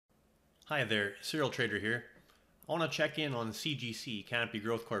Hi there, Serial Trader here. I want to check in on CGC, Canopy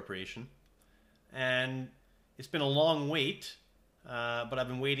Growth Corporation. And it's been a long wait, but I've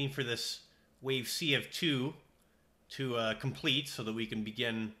been waiting for this wave C of 2 to complete so that we can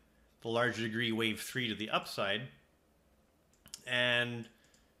begin the larger degree wave 3 to the upside. And,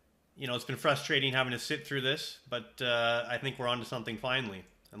 you know, it's been frustrating having to sit through this, but I think we're on to something finally.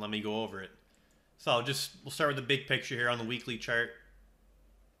 And let me go over it. So we'll start with the big picture here on the weekly chart.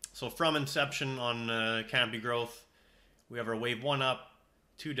 So from inception on Canopy Growth, we have our wave 1 up,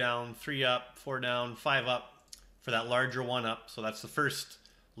 2 down, 3 up, 4 down, 5 up for that larger 1 up. So that's the first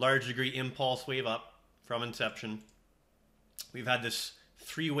large degree impulse wave up from inception. We've had this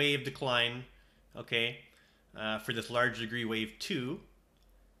 3-wave decline, okay, for this large degree wave 2.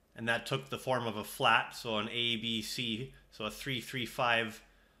 And that took the form of a flat, so an A, B, C, so a 3-3-5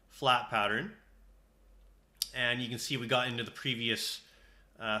 flat pattern. And you can see we got into the previous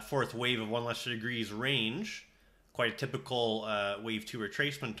fourth wave of 1 lesser degrees range, quite a typical wave 2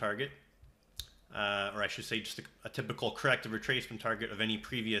 retracement target, or I should say just a typical corrective retracement target of any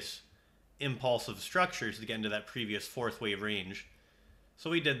previous impulsive structures to get into that previous fourth wave range. So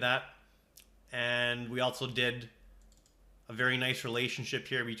we did that, and we also did a very nice relationship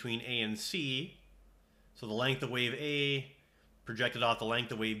here between A and C. So the length of wave A projected off the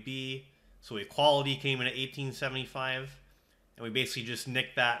length of wave B, so equality came in at 1875. And we basically just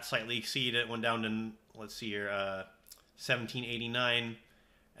nicked that, slightly exceeded it, went down to, let's see here, 1789,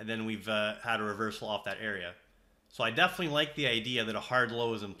 and then we've had a reversal off that area. So I definitely like the idea that a hard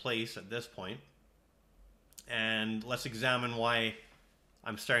low is in place at this point. And let's examine why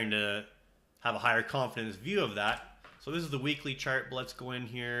I'm starting to have a higher confidence view of that. So this is the weekly chart, but let's go in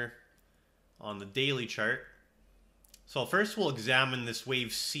here on the daily chart. So first we'll examine this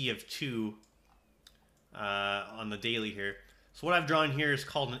wave C of 2 on the daily here. So what I've drawn here is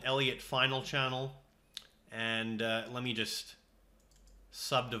called an Elliott final channel, and let me just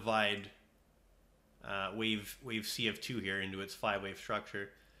subdivide wave C of 2 here into its 5-wave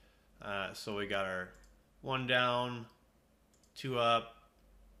structure. So we got our 1 down, 2 up,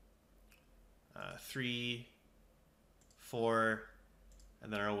 3, 4,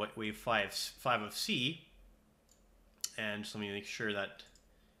 and then our wave 5 of C. And just let me make sure that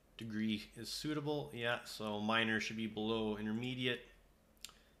degree is suitable. Yeah, so minor should be below intermediate,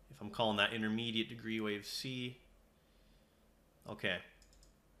 if I'm calling that intermediate degree wave C. Okay,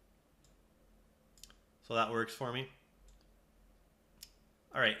 so that works for me.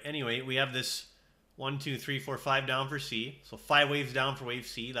 All right, anyway, we have this 1, 2, 3, 4, 5 down for C. So 5 waves down for wave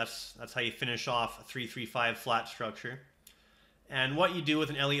C. That's how you finish off a 3, 3, 5 flat structure. And what you do with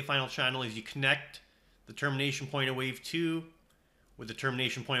an Elliott final channel is you connect the termination point of wave 2 with the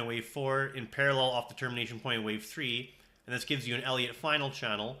termination point of wave 4 in parallel off the termination point of wave 3, and this gives you an Elliott final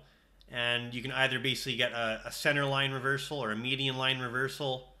channel. And you can either basically get a center line reversal or a median line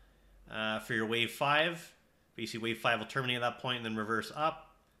reversal for your wave 5. Basically wave 5 will terminate at that point and then reverse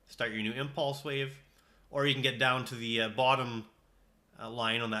up, start your new impulse wave, or you can get down to the bottom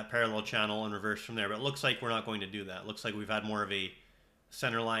line on that parallel channel and reverse from there. But it looks like we're not going to do that. It looks like we've had more of a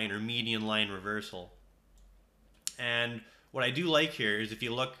center line or median line reversal. And what I do like here is if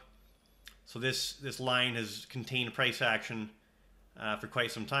you look, so this line has contained price action for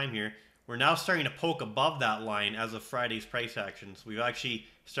quite some time here. We're now starting to poke above that line as of Friday's price action. So we've actually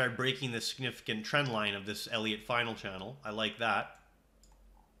started breaking the significant trend line of this Elliott final channel. I like that.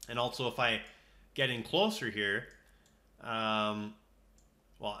 And also if I get in closer here, well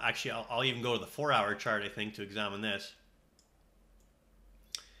actually I'll even go to the 4-hour chart I think to examine this.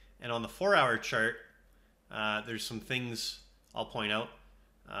 And on the 4-hour chart, there's some things I'll point out.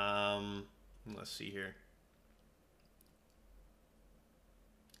 Let's see here.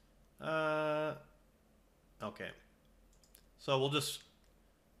 Okay. So we'll just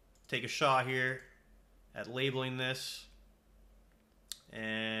take a shot here at labeling this.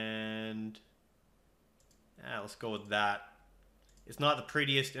 And let's go with that. It's not the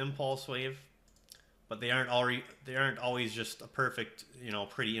prettiest impulse wave, but they aren't always just a perfect, you know,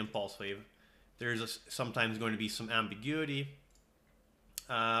 pretty impulse wave. There's sometimes going to be some ambiguity,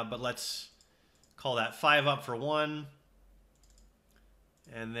 but let's call that 5 up for 1,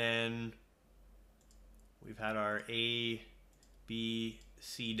 and then we've had our A, B,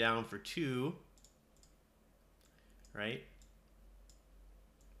 C down for 2, right?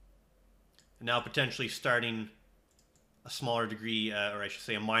 And now potentially starting a smaller degree, or I should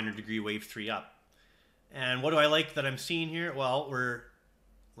say a minor degree wave 3 up. And what do I like that I'm seeing here? Well,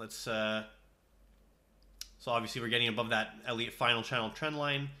 so obviously we're getting above that Elliott final channel trend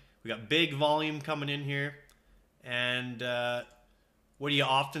line. We got big volume coming in here. And what do you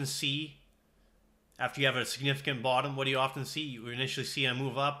often see after you have a significant bottom, what do you often see? You initially see a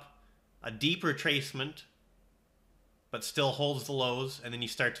move up, a deep retracement, but still holds the lows, and then you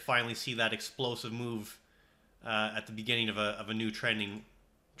start to finally see that explosive move at the beginning of a new trending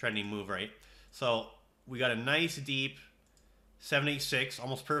move, right? So we got a nice deep 786,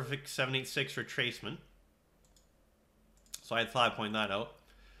 almost perfect 786 retracement. So I thought I'd point that out.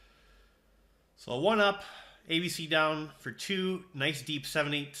 So 1 up, ABC down for 2, nice deep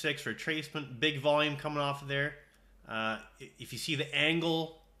 786 retracement, big volume coming off of there. If you see the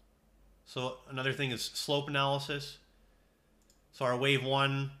angle, so another thing is slope analysis. So our wave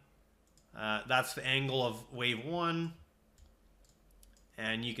 1, that's the angle of wave 1.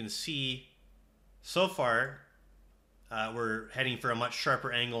 And you can see so far we're heading for a much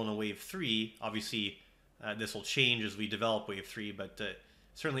sharper angle in a wave 3. Obviously this will change as we develop wave 3, but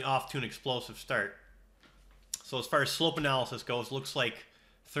certainly off to an explosive start. So as far as slope analysis goes, looks like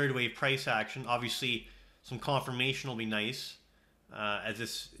third wave price action. Obviously some confirmation will be nice, as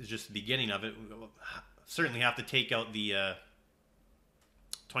this is just the beginning of it. We'll certainly have to take out the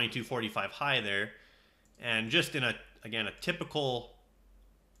 2245 high there, and just in again a typical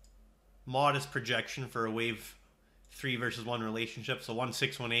modest projection for a wave 3 versus 1 relationship. So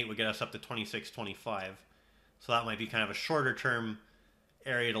 1618 would get us up to 2625. So that might be kind of a shorter term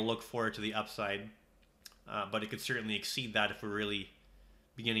area to look for to the upside, but it could certainly exceed that if we're really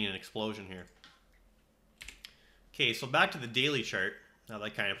beginning an explosion here. Okay, so back to the daily chart. Now that I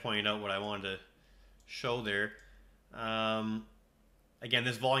kind of pointed out what I wanted to show there. Again,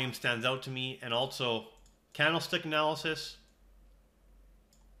 this volume stands out to me, and also candlestick analysis.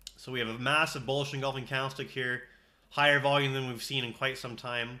 So we have a massive bullish engulfing candlestick here, higher volume than we've seen in quite some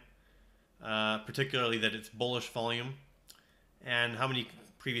time, particularly that it's bullish volume. And how many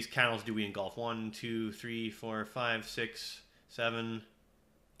previous candles do we engulf? 1, 2, 3, 4, 5, 6, 7,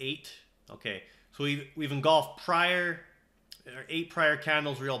 8. Okay, so we've engulfed 8 prior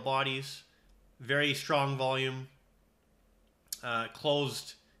candles, real bodies, very strong volume,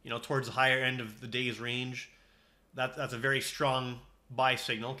 closed, towards the higher end of the day's range. That's a very strong buy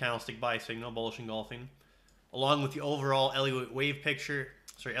signal, candlestick buy signal, bullish engulfing, along with the overall Elliott wave picture.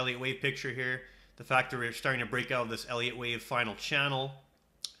 Elliott wave picture here. The fact that we're starting to break out of this Elliott wave final channel,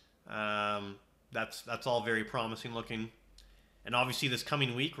 that's all very promising looking. And obviously this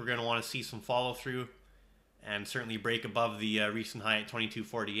coming week we're going to want to see some follow through and certainly break above the recent high at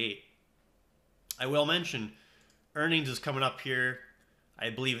 2248. I will mention earnings is coming up here.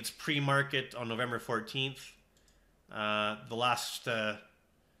 I believe it's pre-market on November 14th. The last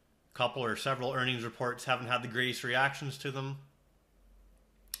couple or several earnings reports haven't had the greatest reactions to them.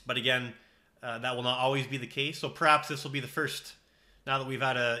 But again, that will not always be the case. So perhaps this will be the first, now that we've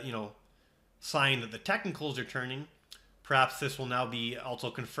had a sign that the technicals are turning, perhaps this will now be also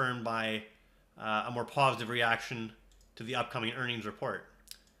confirmed by a more positive reaction to the upcoming earnings report.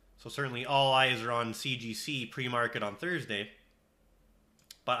 So certainly all eyes are on CGC pre-market on Thursday.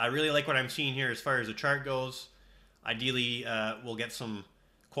 But I really like what I'm seeing here as far as the chart goes. Ideally, we'll get some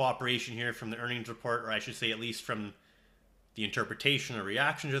cooperation here from the earnings report, or I should say at least from the interpretation or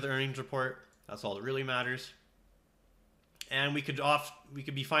reaction to the earnings report. That's all that really matters. And we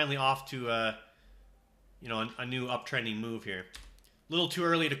could be finally off to a new uptrending move here. A little too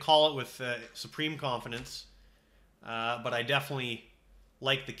early to call it with supreme confidence, but I definitely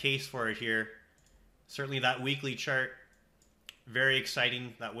like the case for it here. Certainly that weekly chart, very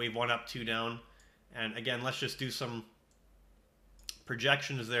exciting. That wave 1 up, 2 down. And again, let's just do some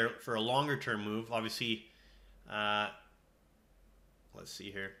projections there for a longer term move. Obviously, let's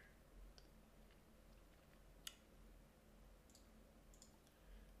see here.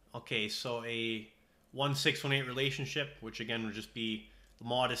 Okay, so a 1-6-1-8 relationship, which again would just be the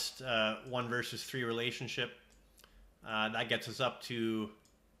modest 1 versus 3 relationship. That gets us up to,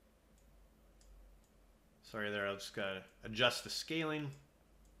 sorry there, I'll just gotta adjust the scaling.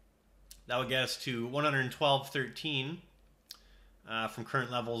 That would get us to 112.13 from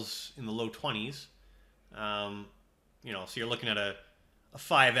current levels in the low 20s. So you're looking at a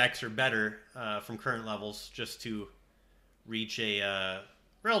 5x or better from current levels just to reach a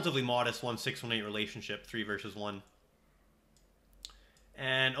relatively modest 1-6-1-8 relationship, 3 versus 1.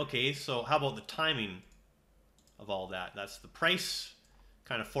 And okay, so how about the timing of all that? That's the price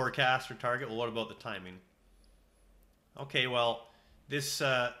kind of forecast or target. Well, what about the timing? Okay, well, this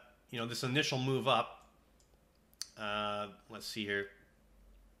this initial move up, let's see here.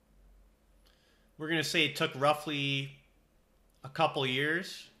 We're going to say it took roughly a couple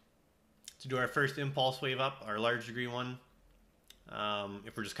years to do our first impulse wave up, our large degree one.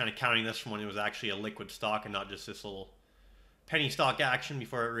 If we're just kind of counting this from when it was actually a liquid stock and not just this little penny stock action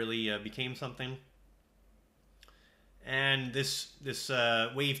before it really became something. And this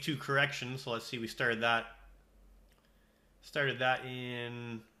wave 2 correction, so let's see, we started that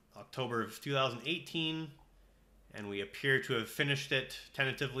in October of 2018, and we appear to have finished it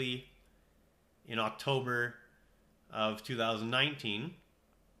tentatively in October of 2019.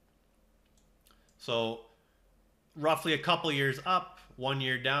 So roughly a couple years up, 1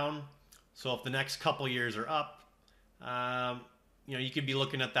 year down. So if the next couple years are up, you could be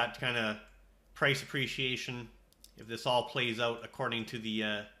looking at that kind of price appreciation if this all plays out according to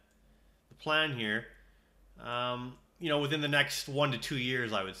the plan here. Within the next 1 to 2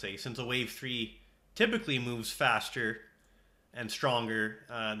 years, I would say, since a wave 3 typically moves faster and stronger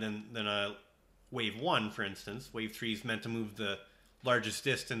than a wave 1, for instance. Wave 3 is meant to move the largest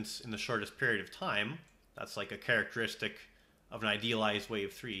distance in the shortest period of time. That's like a characteristic of an idealized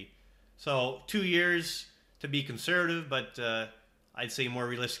wave 3. So 2 years to be conservative, but I'd say more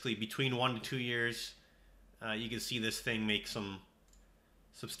realistically between 1 to 2 years, you can see this thing make some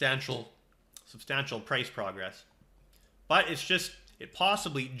substantial price progress. But it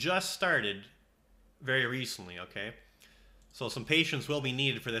possibly just started very recently, okay? So some patience will be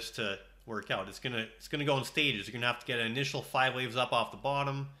needed for this to work out. It's gonna go in stages. You're gonna have to get an initial 5 waves up off the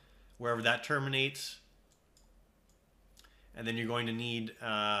bottom, wherever that terminates, and then you're going to need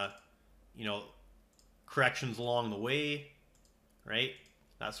corrections along the way, right?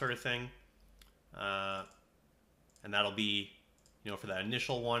 That sort of thing, and that'll be for that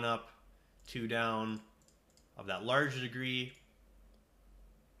initial 1 up, 2 down of that larger degree.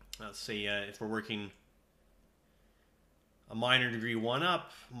 Let's say if we're working a minor degree 1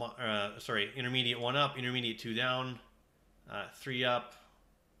 up, intermediate 1 up, intermediate 2 down, 3 up,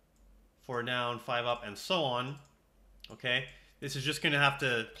 4 down, 5 up, and so on. Okay, this is just going to have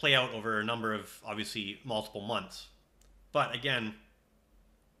to play out over a number of, obviously, multiple months. But again,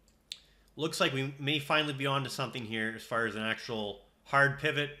 looks like we may finally be onto something here as far as an actual hard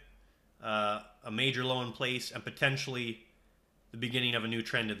pivot, a major low in place, and potentially the beginning of a new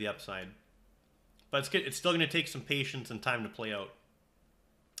trend to the upside. But it's still going to take some patience and time to play out.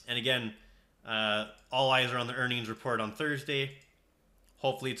 And again, all eyes are on the earnings report on Thursday.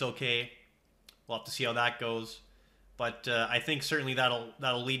 Hopefully it's okay. We'll have to see how that goes. But I think certainly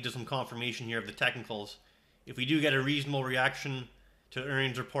that'll lead to some confirmation here of the technicals. If we do get a reasonable reaction to the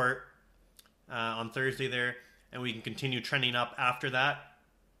earnings report on Thursday there, and we can continue trending up after that,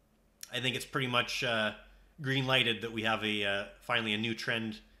 I think it's pretty much green lighted that we have finally a new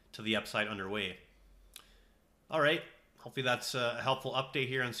trend to the upside underway. All right, hopefully that's a helpful update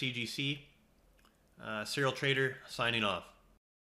here on CGC. Serial Trader signing off.